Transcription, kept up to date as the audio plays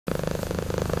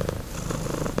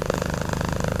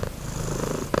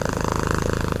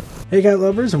Hey cat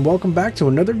lovers, and welcome back to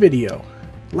another video.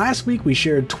 Last week we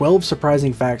shared 12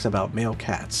 surprising facts about male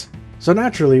cats. So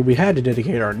naturally we had to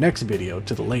dedicate our next video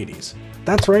to the ladies.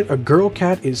 That's right, a girl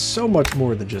cat is so much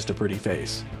more than just a pretty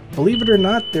face. Believe it or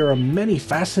not, there are many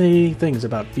fascinating things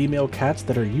about female cats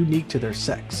that are unique to their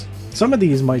sex. Some of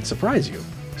these might surprise you.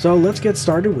 So let's get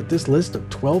started with this list of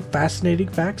 12 fascinating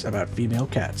facts about female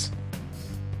cats.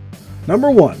 Number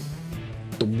 1.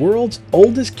 The world's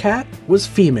oldest cat was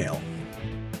female.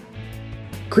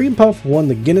 Cream Puff won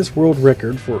the Guinness World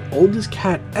Record for oldest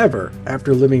cat ever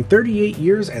after living 38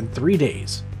 years and 3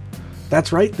 days.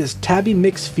 That's right, this tabby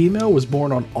mix female was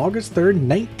born on August 3rd,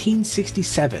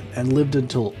 1967 and lived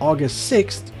until August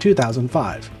 6th,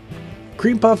 2005.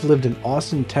 Cream Puff lived in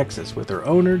Austin, Texas with her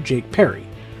owner, Jake Perry.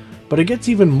 But it gets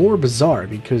even more bizarre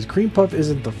because Cream Puff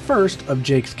isn't the first of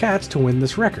Jake's cats to win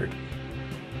this record.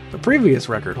 The previous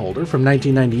record holder from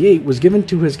 1998 was given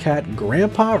to his cat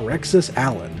Grandpa Rexus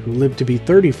Allen, who lived to be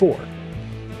 34.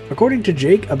 According to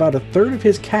Jake, about a third of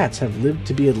his cats have lived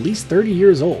to be at least 30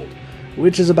 years old,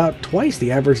 which is about twice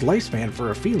the average lifespan for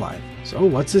a feline. So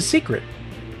what's his secret?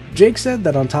 Jake said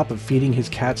that on top of feeding his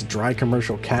cats dry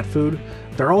commercial cat food,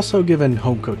 they're also given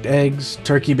home-cooked eggs,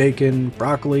 turkey bacon,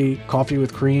 broccoli, coffee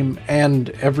with cream,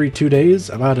 and every 2 days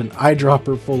about an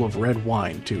eyedropper full of red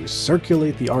wine to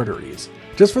circulate the arteries.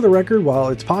 Just for the record, while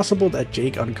it's possible that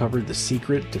Jake uncovered the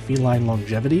secret to feline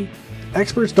longevity,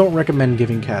 experts don't recommend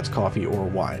giving cats coffee or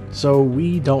wine, so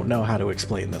we don't know how to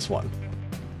explain this one.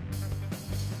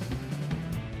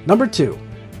 Number 2.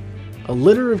 A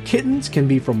litter of kittens can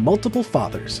be from multiple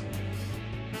fathers.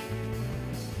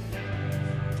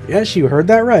 Yes, you heard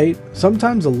that right.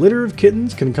 Sometimes a litter of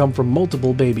kittens can come from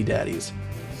multiple baby daddies.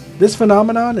 This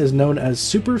phenomenon is known as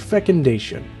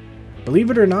superfecundation.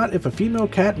 Believe it or not, if a female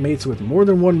cat mates with more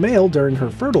than one male during her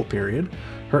fertile period,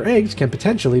 her eggs can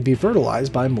potentially be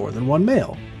fertilized by more than one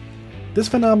male. This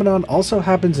phenomenon also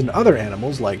happens in other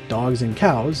animals like dogs and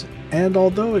cows, and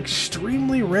although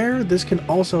extremely rare, this can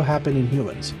also happen in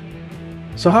humans.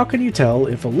 So how can you tell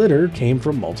if a litter came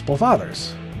from multiple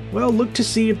fathers? Well, look to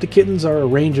see if the kittens are a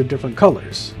range of different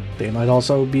colors. They might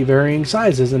also be varying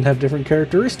sizes and have different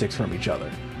characteristics from each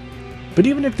other. But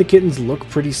even if the kittens look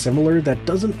pretty similar, that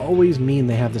doesn't always mean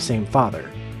they have the same father.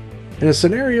 In a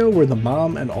scenario where the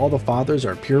mom and all the fathers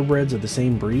are purebreds of the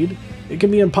same breed, it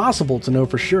can be impossible to know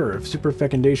for sure if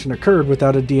superfecundation occurred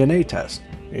without a DNA test.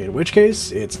 In which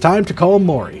case, it's time to call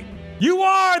Maury. You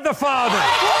are the father!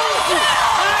 I told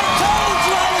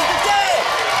you I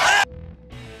was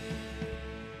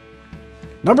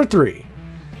the Number 3.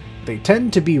 They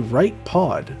tend to be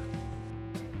right-pawed.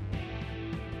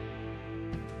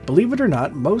 Believe it or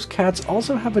not, most cats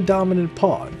also have a dominant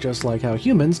paw, just like how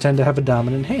humans tend to have a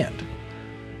dominant hand.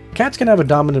 Cats can have a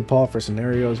dominant paw for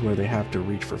scenarios where they have to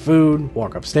reach for food,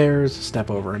 walk upstairs, step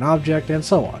over an object, and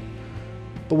so on.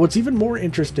 But what's even more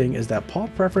interesting is that paw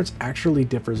preference actually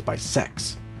differs by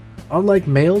sex. Unlike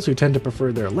males who tend to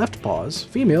prefer their left paws,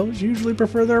 females usually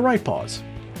prefer their right paws.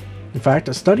 In fact,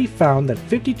 a study found that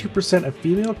 52% of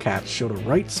female cats showed a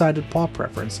right-sided paw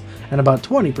preference, and about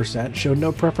 20% showed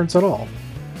no preference at all.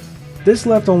 This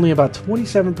left only about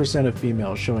 27% of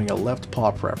females showing a left paw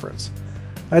preference.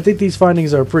 I think these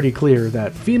findings are pretty clear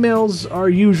that females are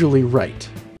usually right.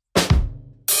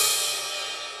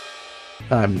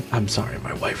 I'm sorry,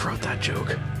 my wife wrote that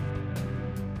joke.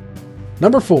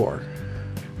 Number 4.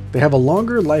 They have a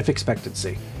longer life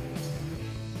expectancy.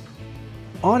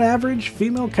 On average,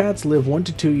 female cats live 1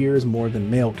 to 2 years more than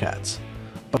male cats.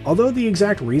 But although the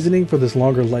exact reasoning for this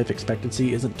longer life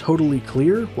expectancy isn't totally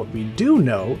clear, what we do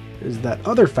know is that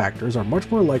other factors are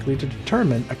much more likely to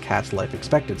determine a cat's life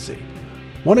expectancy.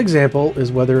 One example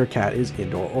is whether a cat is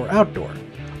indoor or outdoor.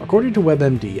 According to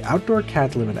WebMD, outdoor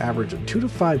cats live an average of 2 to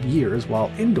 5 years,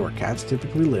 while indoor cats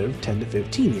typically live 10 to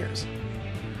 15 years.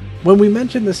 When we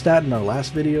mentioned this stat in our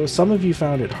last video, some of you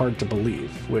found it hard to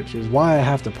believe, which is why I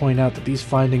have to point out that these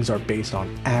findings are based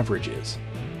on averages.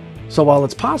 So while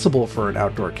it's possible for an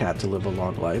outdoor cat to live a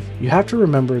long life, you have to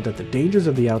remember that the dangers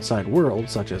of the outside world,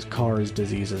 such as cars,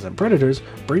 diseases, and predators,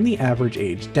 bring the average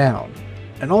age down.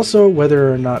 And also,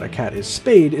 whether or not a cat is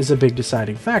spayed is a big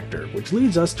deciding factor, which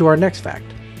leads us to our next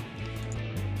fact.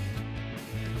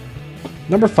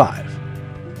 Number 5.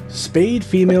 Spayed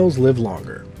females live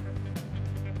longer.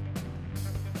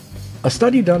 A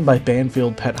study done by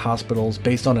Banfield Pet Hospitals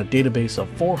based on a database of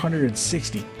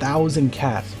 460,000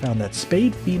 cats found that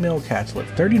spayed female cats live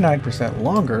 39%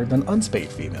 longer than unspayed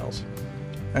females.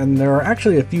 And there are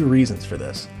actually a few reasons for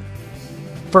this.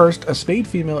 First, a spayed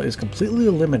female is completely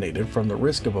eliminated from the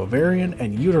risk of ovarian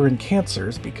and uterine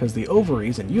cancers because the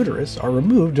ovaries and uterus are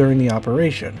removed during the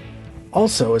operation.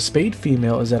 Also, a spayed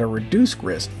female is at a reduced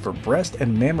risk for breast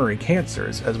and mammary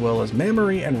cancers, as well as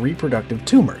mammary and reproductive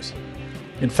tumors.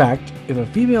 In fact, if a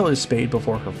female is spayed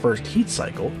before her first heat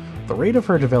cycle, the rate of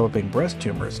her developing breast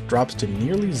tumors drops to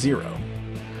nearly zero.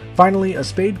 Finally, a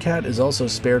spayed cat is also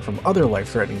spared from other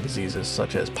life-threatening diseases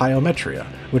such as pyometria,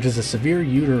 which is a severe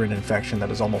uterine infection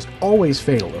that is almost always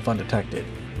fatal if undetected.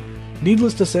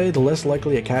 Needless to say, the less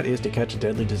likely a cat is to catch a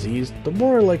deadly disease, the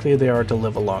more likely they are to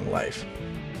live a long life.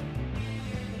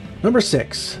 Number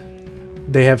 6.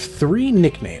 They have 3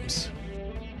 nicknames.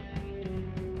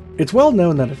 It's well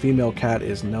known that a female cat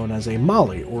is known as a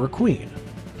Molly or a queen.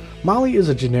 Molly is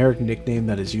a generic nickname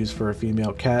that is used for a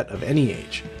female cat of any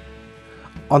age.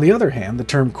 On the other hand, the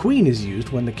term queen is used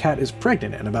when the cat is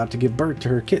pregnant and about to give birth to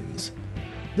her kittens.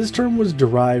 This term was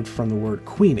derived from the word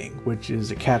queening, which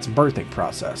is a cat's birthing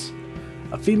process.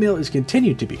 A female is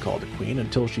continued to be called a queen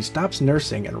until she stops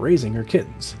nursing and raising her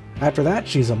kittens. After that,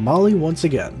 she's a Molly once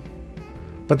again.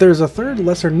 But there's a third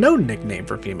lesser-known nickname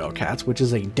for female cats, which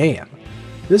is a dam.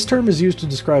 This term is used to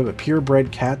describe a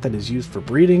purebred cat that is used for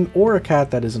breeding or a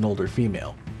cat that is an older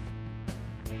female.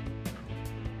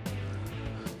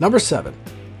 Number 7.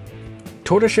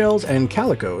 Tortoiseshells and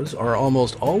calicos are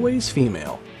almost always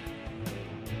female.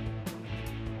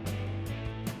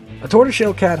 A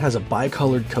tortoiseshell cat has a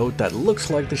bicolored coat that looks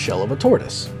like the shell of a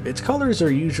tortoise. Its colors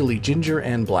are usually ginger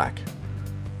and black.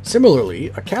 Similarly,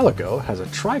 a calico has a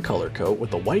tricolor coat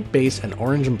with a white base and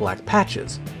orange and black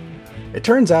patches. It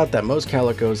turns out that most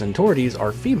calicos and torties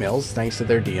are females thanks to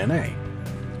their DNA.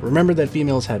 Remember that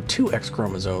females have 2 X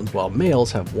chromosomes while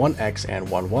males have 1 X and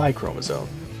 1 Y chromosome.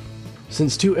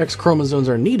 Since 2 X chromosomes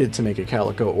are needed to make a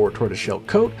calico or tortoiseshell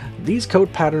coat, these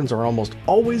coat patterns are almost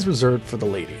always reserved for the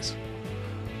ladies.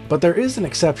 But there is an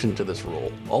exception to this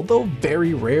rule. Although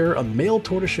very rare, a male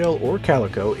tortoiseshell or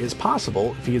calico is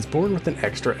possible if he is born with an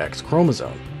extra X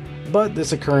chromosome. But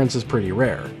this occurrence is pretty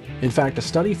rare. In fact, a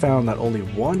study found that only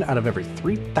 1 out of every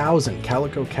 3,000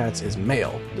 calico cats is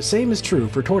male. The same is true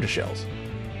for tortoiseshells.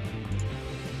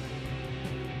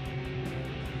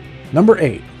 Number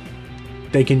 8.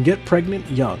 They can get pregnant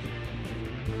young.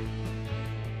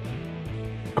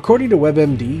 According to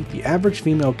WebMD, the average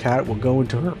female cat will go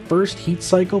into her first heat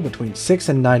cycle between 6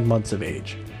 and 9 months of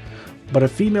age. But a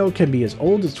female can be as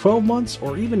old as 12 months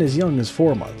or even as young as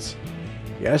 4 months.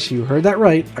 Yes, you heard that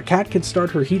right, a cat can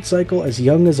start her heat cycle as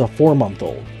young as a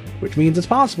 4-month-old, which means it's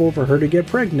possible for her to get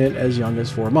pregnant as young as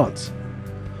 4 months.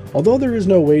 Although there is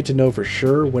no way to know for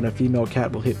sure when a female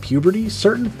cat will hit puberty,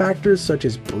 certain factors such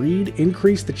as breed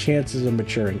increase the chances of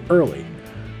maturing early.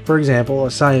 For example,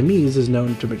 a Siamese is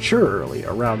known to mature early,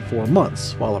 around 4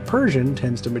 months, while a Persian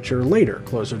tends to mature later,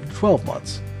 closer to 12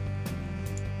 months.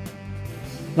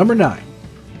 Number 9.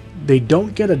 They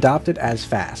don't get adopted as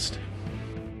fast.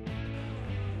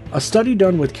 A study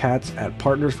done with cats at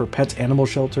Partners for Pets Animal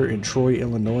Shelter in Troy,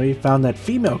 Illinois found that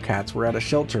female cats were at a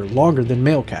shelter longer than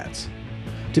male cats.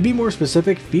 To be more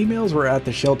specific, females were at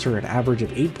the shelter an average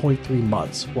of 8.3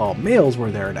 months, while males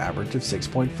were there an average of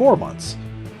 6.4 months.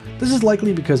 This is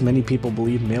likely because many people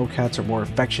believe male cats are more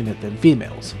affectionate than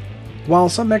females. While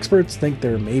some experts think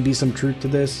there may be some truth to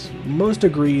this, most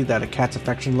agree that a cat's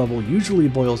affection level usually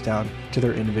boils down to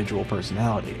their individual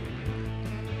personality.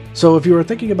 So if you are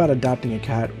thinking about adopting a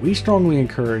cat, we strongly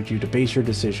encourage you to base your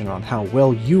decision on how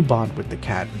well you bond with the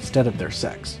cat instead of their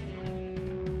sex.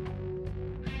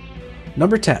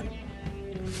 Number 10.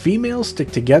 Females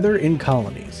stick together in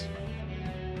colonies.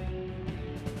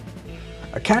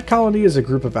 A cat colony is a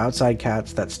group of outside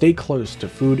cats that stay close to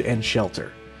food and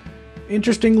shelter.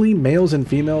 Interestingly, males and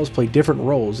females play different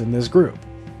roles in this group.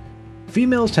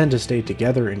 Females tend to stay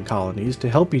together in colonies to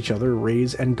help each other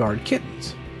raise and guard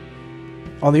kittens.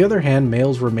 On the other hand,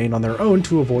 males remain on their own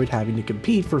to avoid having to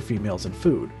compete for females and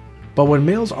food. But when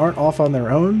males aren't off on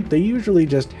their own, they usually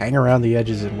just hang around the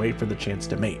edges and wait for the chance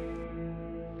to mate.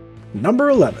 Number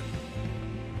 11.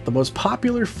 The most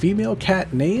popular female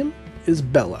cat name is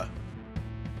Bella.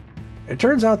 It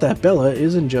turns out that Bella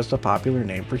isn't just a popular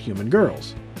name for human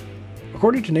girls.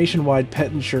 According to Nationwide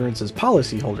Pet Insurance's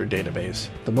policyholder database,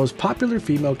 the most popular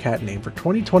female cat name for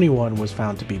 2021 was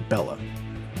found to be Bella.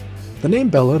 The name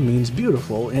Bella means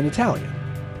beautiful in Italian.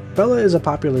 Bella is a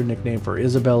popular nickname for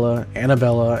Isabella,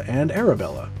 Annabella, and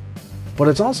Arabella. But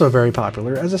it's also very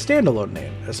popular as a standalone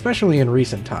name, especially in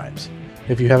recent times.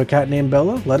 If you have a cat named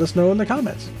Bella, let us know in the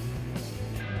comments.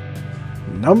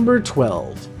 Number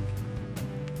 12.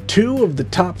 2 of the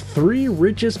top 3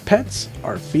 richest pets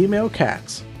are female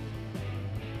cats.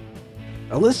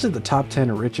 A list of the top 10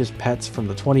 richest pets from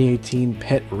the 2018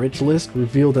 Pet Rich List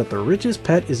revealed that the richest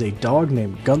pet is a dog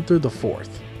named Gunther IV.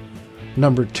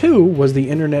 Number 2 was the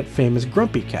internet famous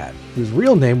Grumpy Cat, whose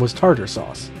real name was Tartar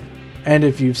Sauce. And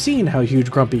if you've seen how huge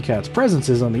Grumpy Cat's presence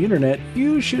is on the internet,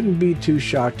 you shouldn't be too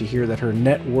shocked to hear that her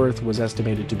net worth was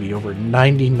estimated to be over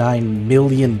 $99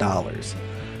 million.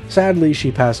 Sadly,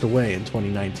 she passed away in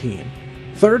 2019.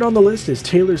 Third on the list is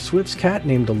Taylor Swift's cat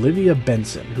named Olivia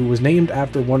Benson, who was named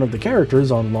after one of the characters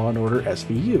on Law & Order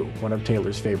SVU, one of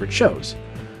Taylor's favorite shows.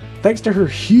 Thanks to her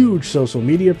huge social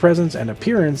media presence and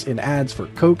appearance in ads for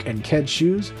Coke and Ked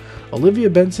shoes, Olivia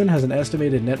Benson has an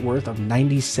estimated net worth of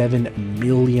 $97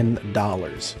 million.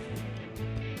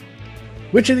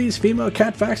 Which of these female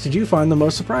cat facts did you find the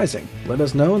most surprising? Let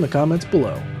us know in the comments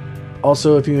below.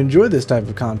 Also, if you enjoy this type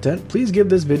of content, please give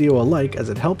this video a like as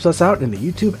it helps us out in the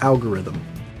YouTube algorithm.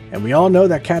 And we all know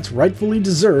that cats rightfully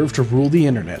deserve to rule the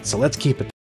internet, so let's keep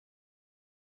it